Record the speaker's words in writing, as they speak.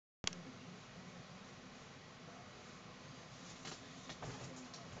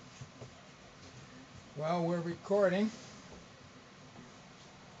While we're recording,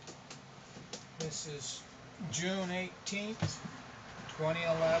 this is June 18th,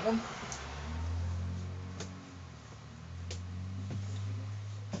 2011.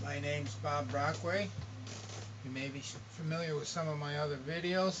 My name's Bob Brockway. You may be familiar with some of my other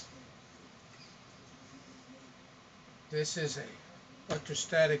videos. This is a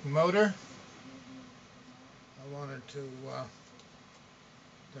electrostatic motor. I wanted to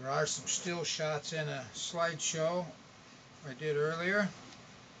there are some still shots in a slideshow I did earlier.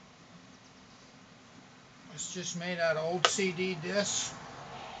 It's just made out of old CD discs,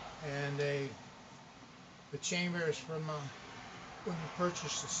 and the chamber is from when you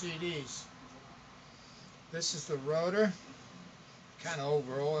purchase the CDs. This is the rotor. Kind of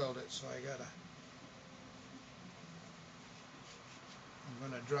over-oiled it, so I'm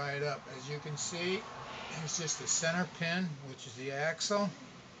going to dry it up. As you can see, here's just the center pin, which is the axle.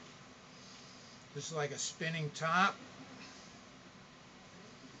 This is like a spinning top.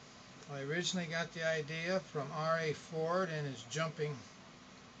 I originally got the idea from R.A. Ford and his jumping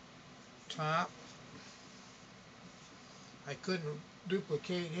top. I couldn't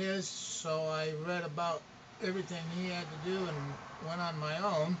duplicate his, so I read about everything he had to do and went on my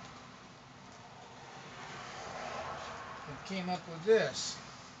own and came up with this.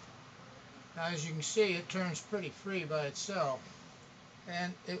 Now, as you can see, it turns pretty free by itself,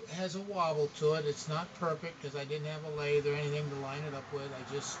 and it has a wobble to it. It's not perfect because I didn't have a lathe or anything to line it up with.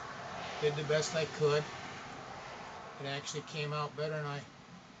 I just did the best I could. It actually came out better than I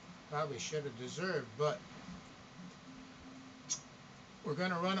probably should have deserved, but we're going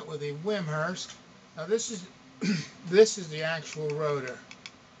to run it with a Wimhurst. Now this is this is the actual rotor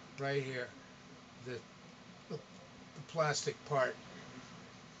right here, the plastic part.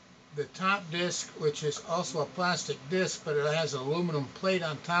 The top disc, which is also a plastic disc, but it has an aluminum plate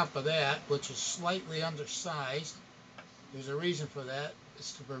on top of that, which is slightly undersized. There's a reason for that.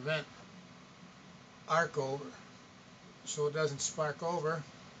 It's to prevent arc over, so it doesn't spark over.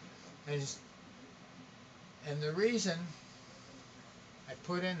 And the reason I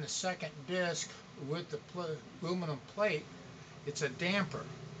put in the second disc with the aluminum plate, it's a damper.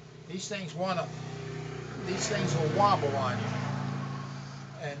 These things will wobble on you.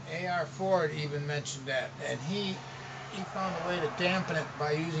 And A.R. Ford even mentioned that, and he found a way to dampen it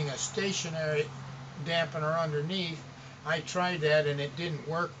by using a stationary dampener underneath. I tried that and it didn't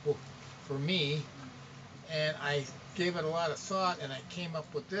work for me, and I gave it a lot of thought and I came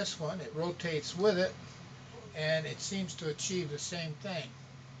up with this one. It rotates with it and it seems to achieve the same thing.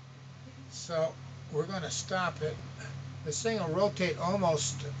 So we're going to stop it. This thing will rotate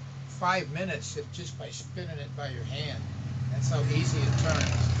almost 5 minutes just by spinning it by your hand. That's how easy it turns.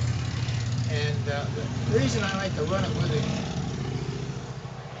 And the reason I like to run it with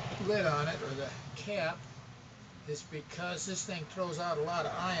a lid on it, or the cap, is because this thing throws out a lot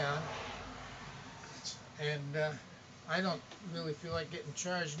of ion, and I don't really feel like getting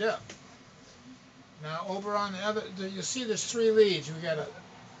charged up. Now over on the other, you'll see there's 3 leads. We got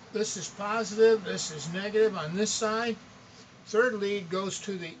this is positive, this is negative on this side. Third lead goes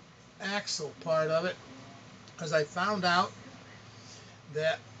to the axle part of it, because I found out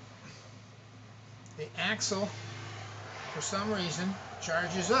that the axle, for some reason,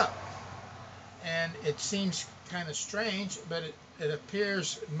 charges up. And it seems kind of strange, but it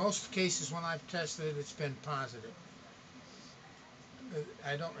appears, in most cases when I've tested it, it's been positive.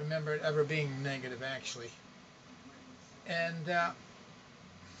 I don't remember it ever being negative, actually. And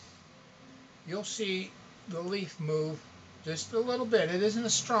you'll see the leaf move just a little bit. It isn't a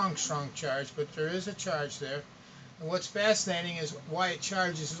strong charge, but there is a charge there. And what's fascinating is why it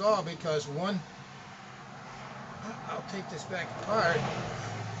charges at all, because I'll take this back apart,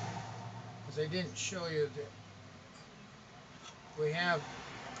 because I didn't show you that we have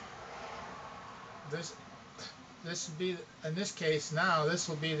this would be, in this case now, this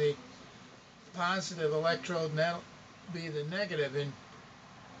will be the positive electrode and that'll be the negative, and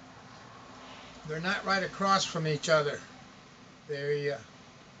they're not right across from each other.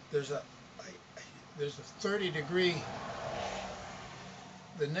 There's a 30-degree,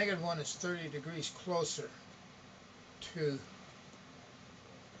 the negative one is 30 degrees closer to,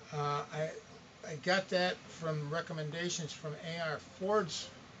 I got that from recommendations from A.R. Ford's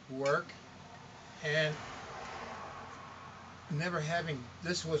work, and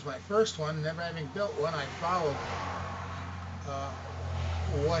this was my first one, never having built one, I followed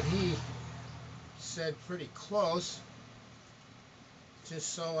what he said pretty close,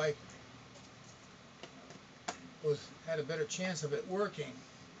 just so I had a better chance of it working.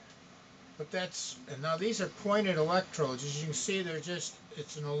 and now these are pointed electrodes. As you can see,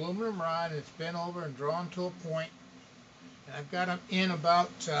 it's an aluminum rod, and it's bent over and drawn to a point. And I've got them in about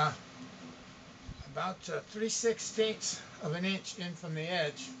 3/16 of an inch in from the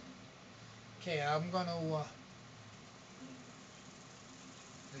edge. Okay, I'm going to,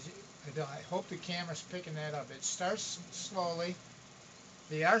 I hope the camera's picking that up. It starts slowly.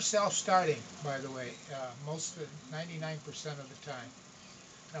 They are self-starting, by the way, 99% of the time.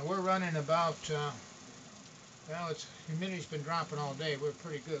 Now we're running about, humidity's been dropping all day. We're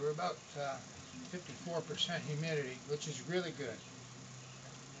pretty good. We're about 54% humidity, which is really good.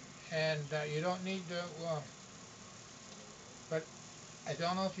 And you don't need to, but I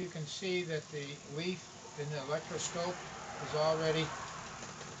don't know if you can see that the leaf in the electroscope is already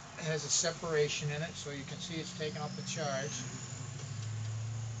has a separation in it, so you can see it's taking up the charge.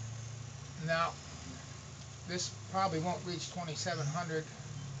 Now, this probably won't reach 2700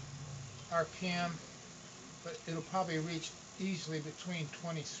 RPM, but it'll probably reach easily between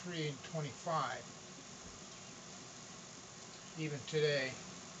 23 and 25, even today.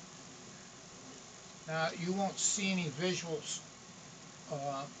 Now, you won't see any visuals,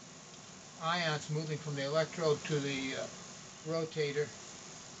 ions moving from the electrode to the rotator,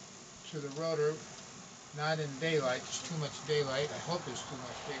 to the rotor, not in daylight. There's too much daylight. I hope there's too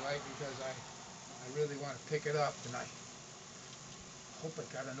much daylight because I really want to pick it up, and I hope I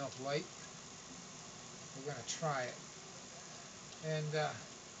got enough light. We're going to try it. And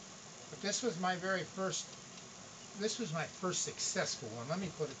but this was my first successful one. Let me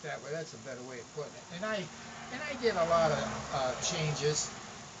put it that way. That's a better way of putting it. And I did a lot of changes,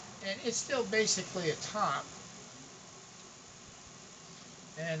 and it's still basically a top,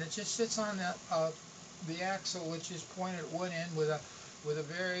 and it just sits on the axle, which is pointed at one end with an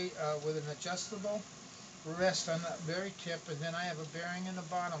adjustable rest on the very tip, and then I have a bearing in the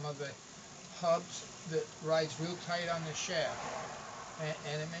bottom of the hubs that rides real tight on the shaft,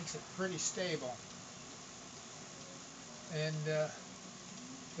 and it makes it pretty stable. And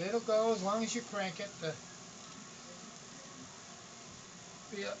it'll go as long as you crank it.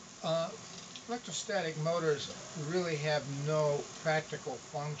 The electrostatic motors really have no practical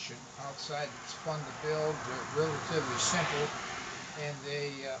function outside. It's fun to build. They're relatively simple, and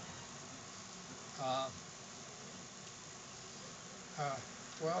they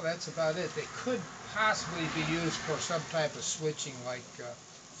well, that's about it. They could possibly be used for some type of switching, like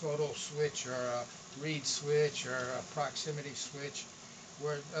photo switch or a reed switch or a proximity switch,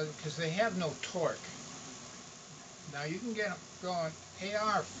 where because they have no torque. Now you can get them going.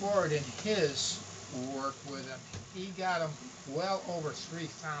 A.R. Ford in his work with them, he got them well over 3,000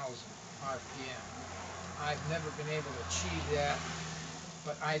 RPM. I've never been able to achieve that,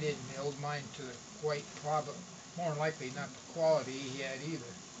 but I didn't build mine to the quite probably, more than likely not the quality he had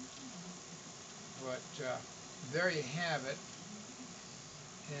either. But there you have it.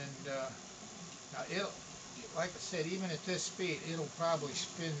 And now it'll, like I said, even at this speed, it'll probably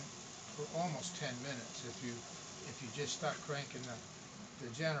spin for almost 10 minutes if you just start cranking the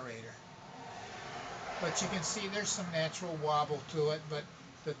generator. But you can see there's some natural wobble to it. But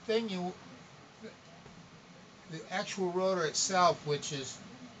the thing the actual rotor itself, which is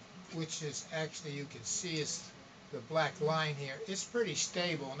actually, you can see is the black line here, it's pretty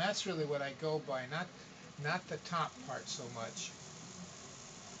stable, and that's really what I go by, not the top part so much.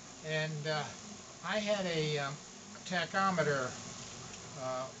 And I had a tachometer.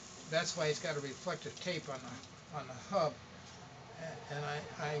 That's why it's got a reflective tape on the hub, and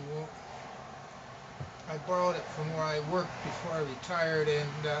I borrowed it from where I worked before I retired, and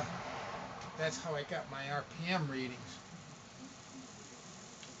that's how I got my RPM readings.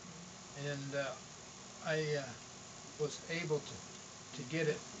 And I was able to get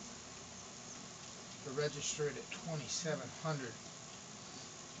it to register it at 2,700.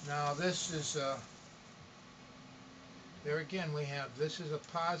 Now this is there again we have, this is a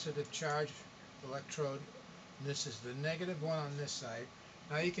positive charge electrode, and this is the negative one on this side.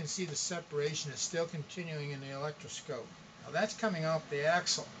 Now you can see the separation is still continuing in the electroscope. Now that's coming off the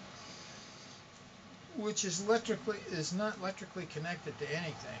axle, which is not electrically connected to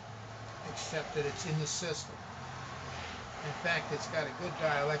anything except that it's in the system. In fact, it's got a good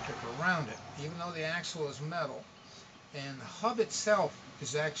dielectric around it, even though the axle is metal. And the hub itself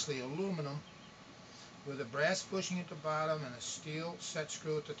is actually aluminum with a brass bushing at the bottom and a steel set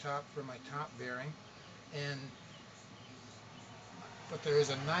screw at the top for my top bearing. But there is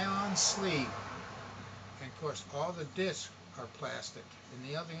a nylon sleeve, and of course all the discs are plastic. And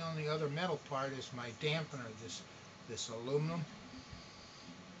the only other metal part is my dampener, this aluminum,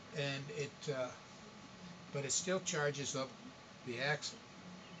 and but it still charges up the axle.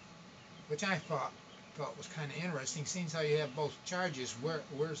 which I thought was kind of interesting. Seems how you have both charges.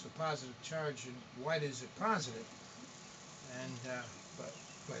 Where's the positive charge and why is it positive? And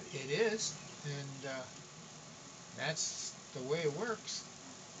but it is, and that's the way it works.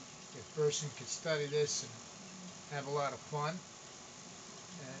 If a person could study this and have a lot of fun.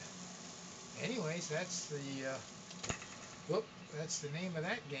 Anyways, that's that's the name of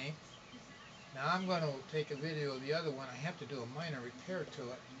that game. Now I'm going to take a video of the other one. I have to do a minor repair to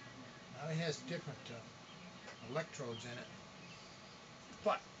it. Now it has different electrodes in it,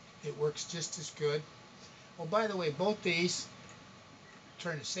 but it works just as good. Oh, by the way, both these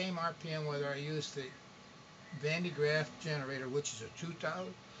turn the same RPM whether I use the Van de Graaff generator, which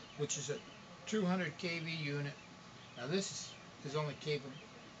is a 200 kV unit. Now this is only capable.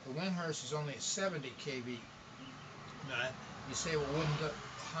 The Wimhurst is only a 70 kV. Now you say, well, wouldn't the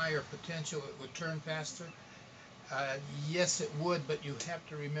higher potential it would turn faster? Yes, it would, but you have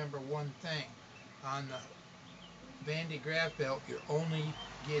to remember one thing. On the Van de Graaff belt, you're only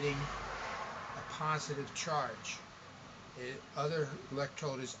getting a positive charge. Other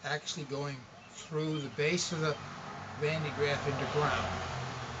electrode is actually going through the base of the Van de Graaff into ground.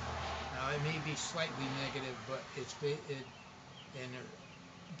 Now it may be slightly negative, but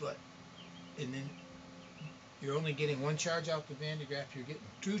and then you're only getting one charge out the Van de Graaff. You're getting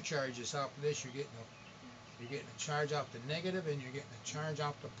two charges out of this. You're getting a charge out the negative, and you're getting a charge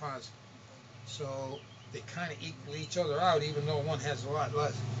out the positive. So they kind of equal each other out, even though one has a lot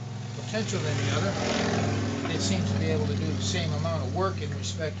less potential than the other. It seems to be able to do the same amount of work in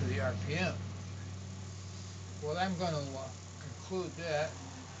respect to the RPM. Well, I'm going to conclude that.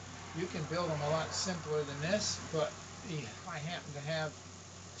 You can build them a lot simpler than this, but if I happen to have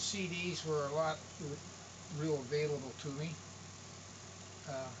CDs were a lot real available to me,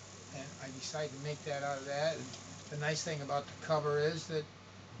 and I decided to make that out of that. And the nice thing about the cover is that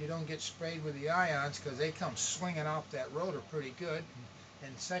you don't get sprayed with the ions because they come slinging off that rotor pretty good.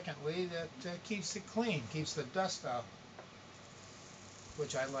 And secondly, that keeps it clean, keeps the dust out,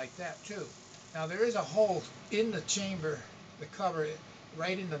 which I like that too. Now there is a hole in the chamber, the cover,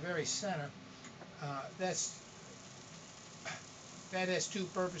 right in the very center. That has two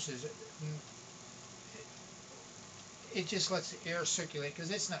purposes. It just lets the air circulate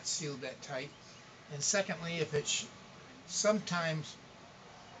because it's not sealed that tight. And secondly, if sometimes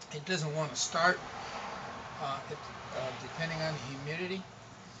it doesn't want to start, depending on the humidity,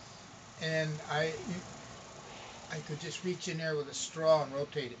 and I could just reach in there with a straw and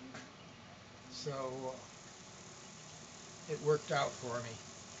rotate it. So it worked out for me.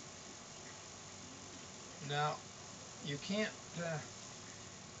 Now you can't.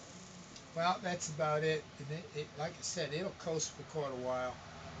 Well, that's about it. Like I said, it'll coast for quite a while.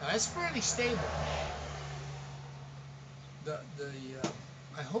 Now it's fairly stable.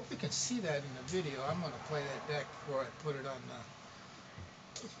 I hope you can see that in the video. I'm going to play that back before I put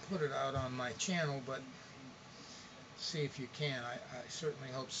it out on my channel, but see if you can. I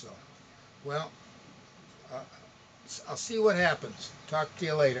certainly hope so. Well, I'll see what happens. Talk to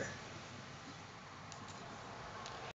you later.